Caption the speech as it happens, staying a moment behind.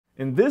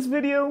In this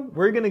video,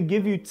 we're gonna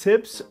give you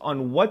tips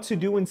on what to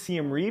do in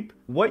Siem Reap,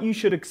 what you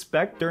should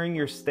expect during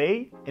your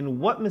stay, and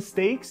what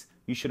mistakes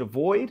you should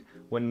avoid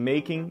when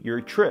making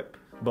your trip.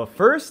 But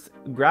first,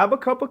 grab a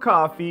cup of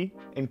coffee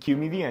and cue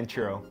me the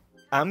intro.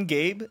 I'm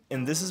Gabe,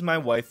 and this is my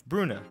wife,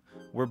 Bruna.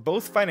 We're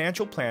both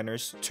financial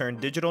planners turned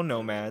digital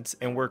nomads,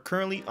 and we're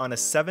currently on a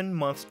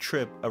 7-month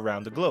trip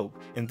around the globe.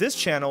 In this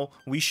channel,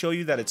 we show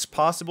you that it's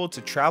possible to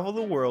travel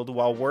the world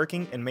while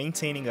working and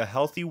maintaining a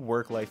healthy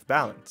work-life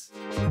balance.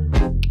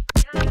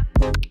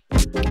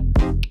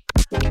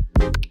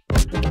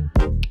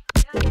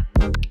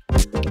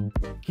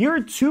 Here are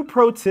 2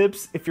 pro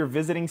tips if you're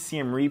visiting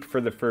Siem Reap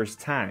for the first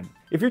time.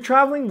 If you're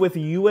traveling with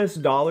US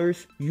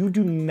dollars, you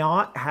do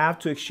not have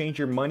to exchange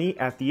your money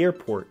at the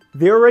airport.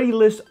 They already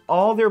list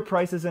all their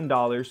prices in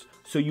dollars,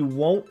 so you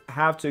won't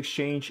have to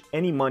exchange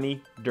any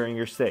money during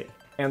your stay.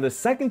 And the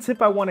second tip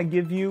I want to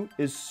give you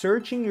is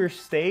searching your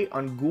stay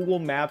on Google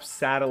Maps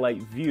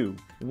satellite view.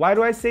 Why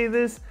do I say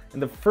this? In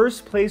the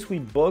first place we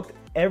booked,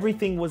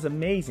 everything was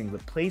amazing. The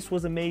place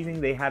was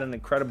amazing. They had an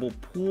incredible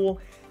pool,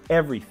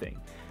 everything.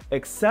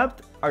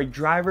 Except our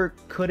driver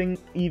couldn't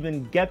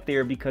even get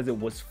there because it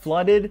was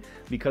flooded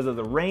because of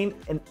the rain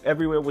and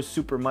everywhere was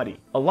super muddy.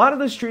 A lot of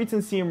the streets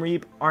in Siem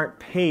Reap aren't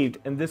paved,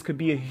 and this could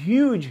be a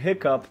huge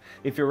hiccup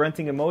if you're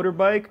renting a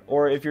motorbike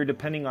or if you're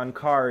depending on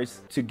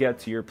cars to get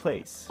to your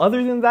place.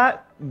 Other than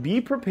that,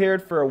 be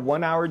prepared for a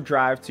 1-hour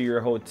drive to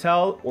your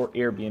hotel or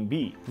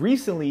Airbnb.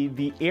 Recently,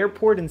 the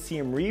airport in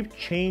Siem Reap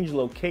changed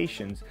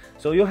locations,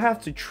 so you'll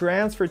have to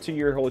transfer to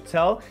your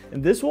hotel,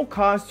 and this will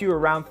cost you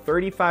around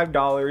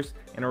 $35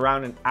 and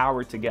around an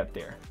hour to get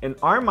there. In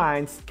our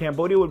minds,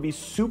 Cambodia would be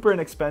super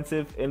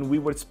inexpensive and we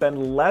would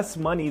spend less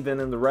money than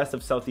in the rest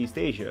of Southeast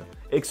Asia.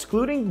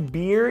 Excluding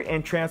beer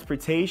and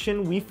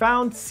transportation, we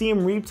found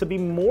Siem Reap to be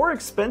more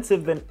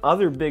expensive than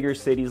other bigger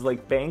cities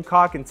like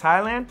Bangkok in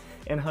Thailand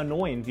and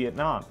Hanoi in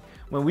Vietnam.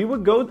 When we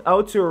would go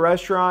out to a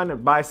restaurant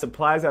and buy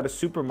supplies at a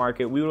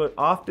supermarket, we would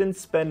often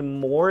spend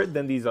more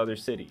than these other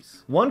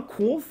cities. One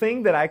cool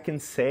thing that I can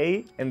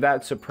say, and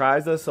that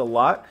surprised us a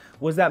lot,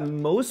 was that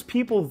most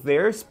people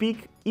there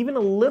speak even a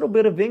little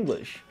bit of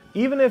English.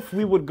 Even if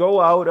we would go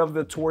out of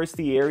the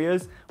touristy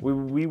areas,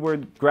 we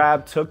would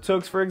grab Tuk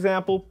Tuks, for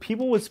example,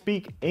 people would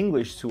speak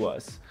English to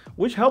us,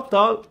 which helped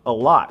out a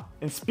lot.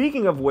 And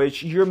speaking of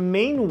which, your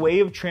main way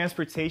of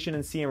transportation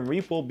in Siem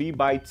Reap will be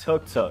by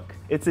Tuk Tuk.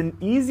 It's an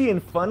easy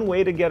and fun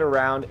way to get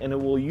around, and it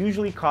will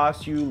usually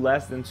cost you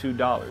less than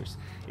 $2.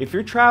 If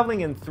you're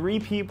traveling in 3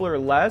 people or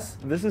less,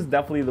 this is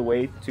definitely the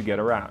way to get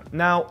around.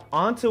 Now,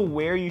 on to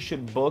where you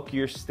should book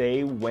your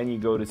stay when you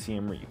go to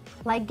Siem Reap.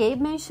 Like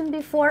Gabe mentioned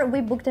before, we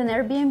booked an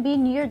Airbnb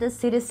near the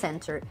city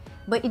center,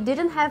 but it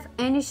didn't have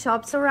any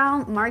shops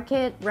around,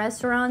 market,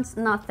 restaurants,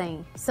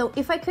 nothing. So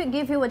if I could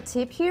give you a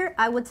tip here,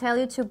 I would tell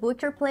you to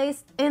book your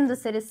place in the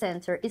city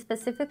center,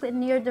 specifically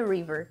near the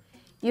river.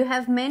 You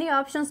have many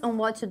options on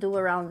what to do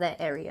around that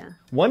area.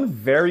 One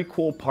very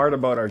cool part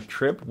about our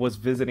trip was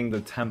visiting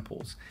the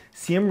temples.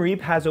 Siem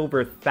Reap has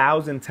over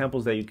 1,000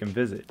 temples that you can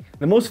visit.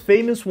 The most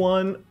famous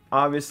one,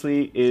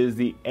 obviously, is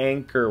the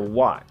Angkor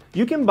Wat.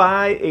 You can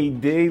buy a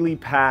daily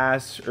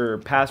pass or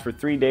pass for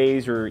 3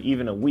 days or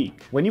even a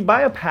week. When you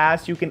buy a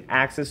pass, you can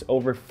access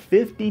over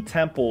 50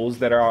 temples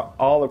that are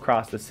all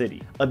across the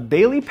city. A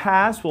daily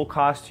pass will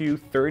cost you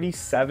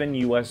 $37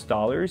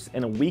 US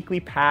and a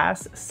weekly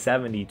pass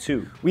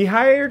 $72. We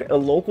hired a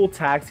local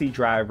taxi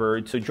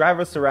driver to drive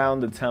us around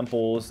the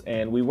temples,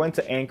 and we went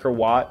to Angkor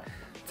Wat,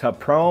 to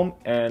Phrom,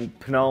 and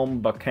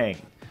Phnom Bakheng.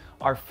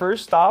 Our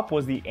first stop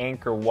was the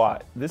Angkor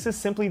Wat. This is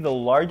simply the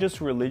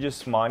largest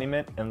religious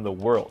monument in the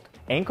world.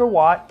 Angkor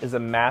Wat is a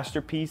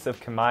masterpiece of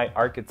Khmer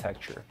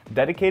architecture,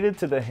 dedicated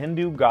to the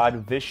Hindu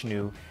god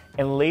Vishnu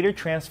and later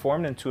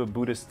transformed into a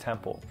Buddhist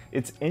temple.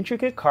 Its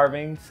intricate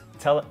carvings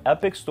tell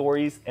epic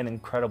stories and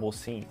incredible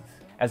scenes.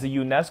 As a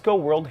UNESCO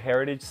World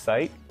Heritage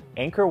Site,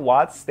 Angkor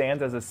Wat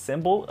stands as a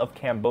symbol of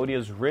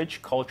Cambodia's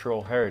rich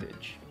cultural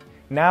heritage.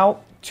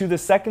 Now, to the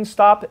second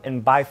stop,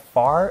 and by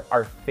far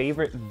our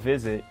favorite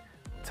visit,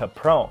 to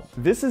Phrom.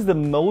 This is the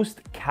most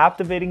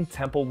captivating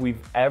temple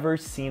we've ever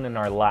seen in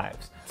our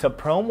lives.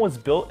 Phrom was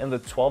built in the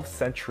 12th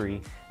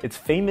century. It's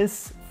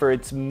famous for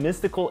its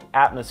mystical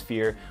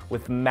atmosphere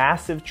with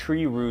massive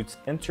tree roots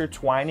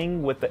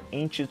intertwining with the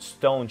ancient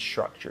stone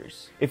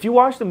structures. If you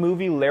watch the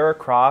movie Lara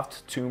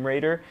Croft Tomb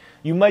Raider,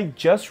 you might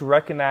just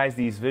recognize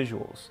these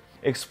visuals.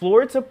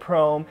 Explore to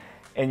Phrom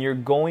and you're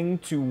going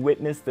to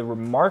witness the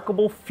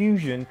remarkable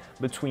fusion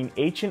between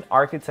ancient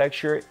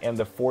architecture and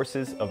the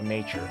forces of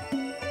nature.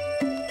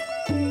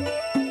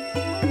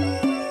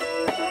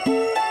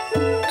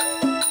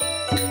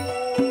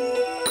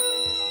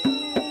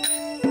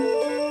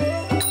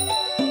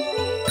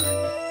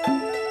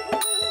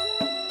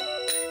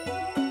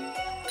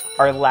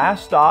 Our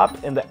last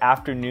stop in the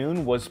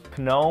afternoon was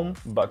Phnom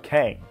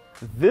Bakheng.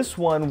 This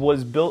one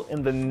was built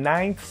in the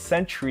 9th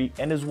century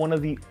and is one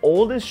of the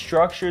oldest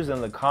structures in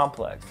the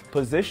complex.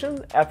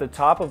 Positioned at the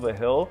top of a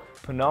hill,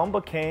 Phnom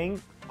Bakheng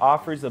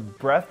offers a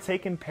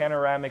breathtaking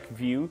panoramic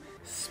view,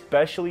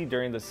 especially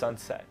during the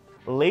sunset.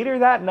 Later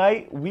that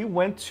night, we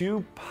went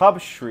to Pub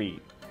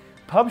Street.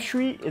 Pub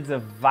Street is a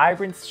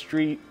vibrant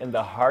street in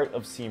the heart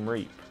of Siem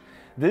Reap.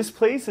 This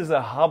place is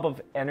a hub of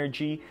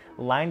energy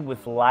lined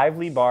with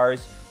lively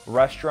bars,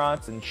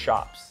 restaurants, and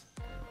shops.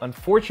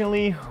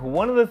 Unfortunately,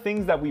 one of the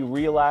things that we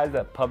realized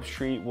at Pub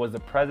Street was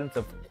the presence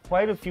of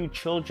quite a few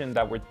children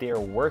that were there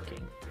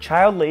working.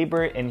 Child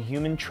labor and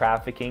human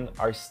trafficking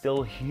are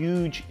still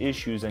huge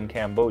issues in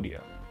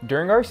Cambodia.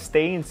 During our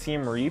stay in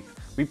Siem Reap,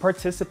 we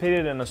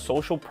participated in a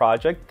social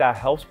project that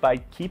helps by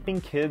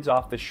keeping kids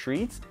off the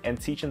streets and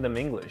teaching them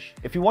English.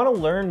 If you want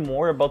to learn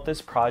more about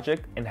this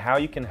project and how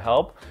you can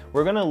help,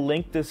 we're going to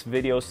link this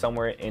video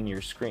somewhere in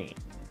your screen.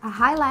 A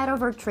highlight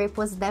of our trip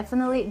was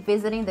definitely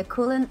visiting the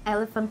Kulen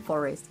elephant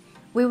forest.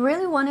 We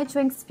really wanted to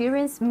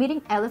experience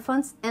meeting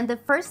elephants, and the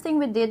first thing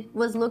we did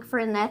was look for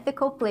an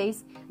ethical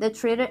place that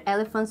treated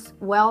elephants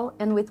well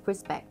and with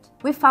respect.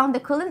 We found the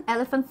Kulen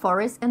elephant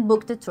forest and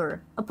booked the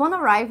tour. Upon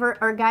arrival,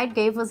 our guide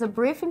gave us a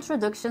brief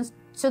introduction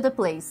to the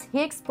place.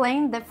 He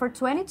explained that for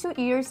 22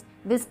 years,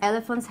 these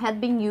elephants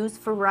had been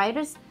used for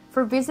riders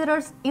for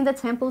visitors in the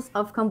temples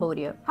of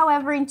Cambodia.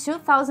 However, in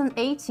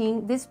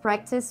 2018, this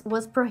practice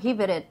was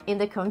prohibited in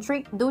the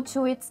country due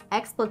to its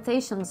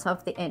exploitations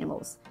of the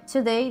animals.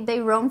 Today, they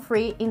roam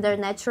free in their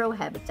natural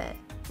habitat.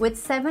 With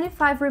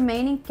 75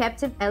 remaining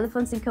captive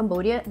elephants in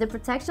Cambodia, the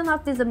protection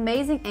of this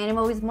amazing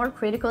animal is more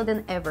critical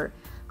than ever.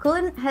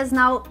 Kulen has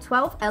now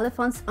 12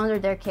 elephants under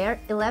their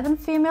care, 11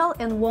 female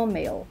and 1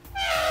 male.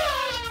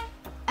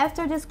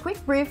 After this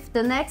quick brief,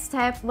 the next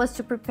step was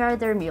to prepare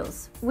their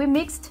meals. We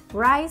mixed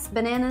rice,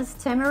 bananas,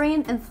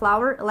 tamarind, and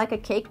flour like a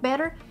cake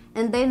batter,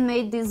 and then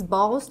made these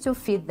balls to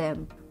feed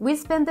them. We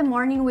spent the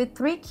morning with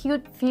 3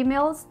 cute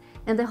females,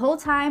 and the whole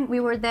time we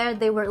were there,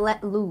 they were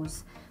let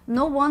loose.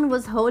 No one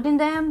was holding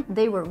them,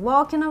 they were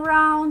walking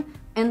around,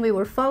 and we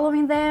were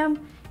following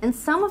them. And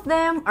some of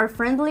them are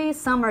friendly,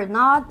 some are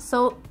not,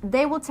 so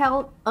they will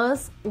tell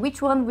us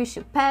which one we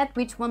should pet,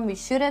 which one we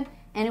shouldn't,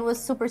 and it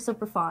was super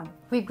fun.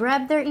 We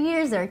grabbed their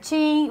ears, their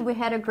chin, we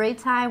had a great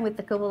time with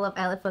a couple of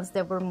elephants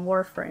that were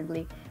more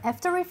friendly.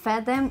 After we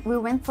fed them, we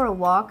went for a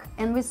walk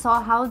and we saw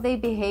how they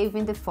behave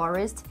in the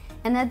forest,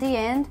 and at the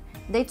end,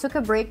 they took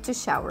a break to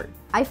shower.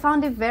 I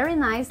found it very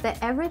nice that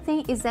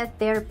everything is at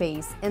their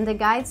pace and the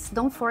guides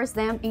don't force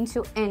them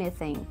into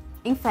anything.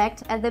 In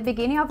fact, at the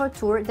beginning of our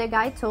tour, the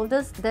guide told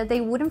us that they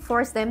wouldn't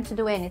force them to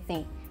do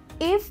anything.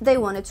 If they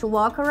wanted to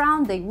walk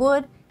around, they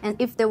would, and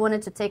if they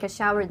wanted to take a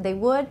shower, they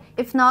would.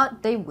 If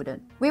not, they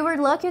wouldn't. We were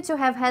lucky to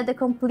have had the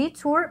complete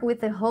tour with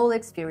the whole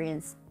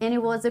experience, and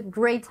it was a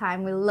great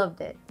time. We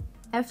loved it.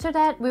 After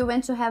that, we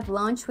went to have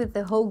lunch with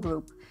the whole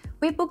group.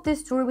 We booked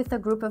this tour with a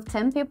group of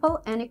 10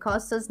 people, and it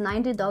cost us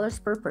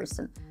 $90 per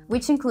person,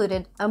 which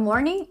included a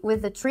morning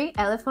with the 3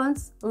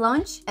 elephants,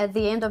 lunch at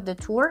the end of the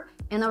tour,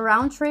 and a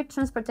round-trip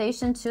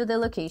transportation to the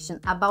location,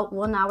 about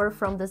 1 hour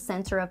from the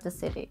center of the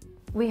city.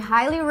 We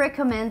highly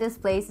recommend this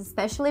place,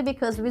 especially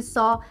because we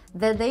saw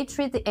that they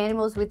treat the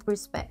animals with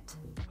respect.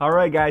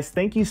 Alright guys,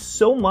 thank you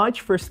so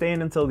much for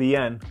staying until the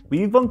end.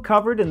 We've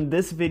uncovered in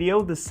this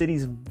video the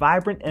city's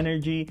vibrant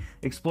energy,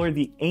 explored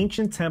the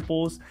ancient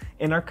temples,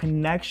 and our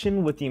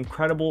connection with the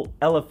incredible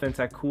elephants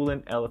at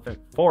Kulen Elephant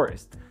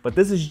Forest. But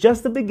this is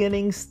just the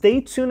beginning.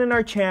 Stay tuned in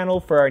our channel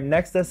for our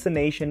next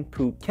destination,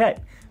 Phuket,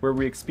 where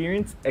we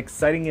experience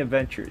exciting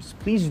adventures.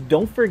 Please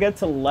don't forget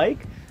to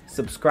like,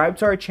 subscribe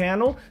to our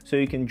channel so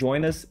you can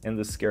join us in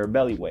the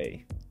Scarabelli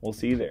way. We'll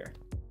see you there.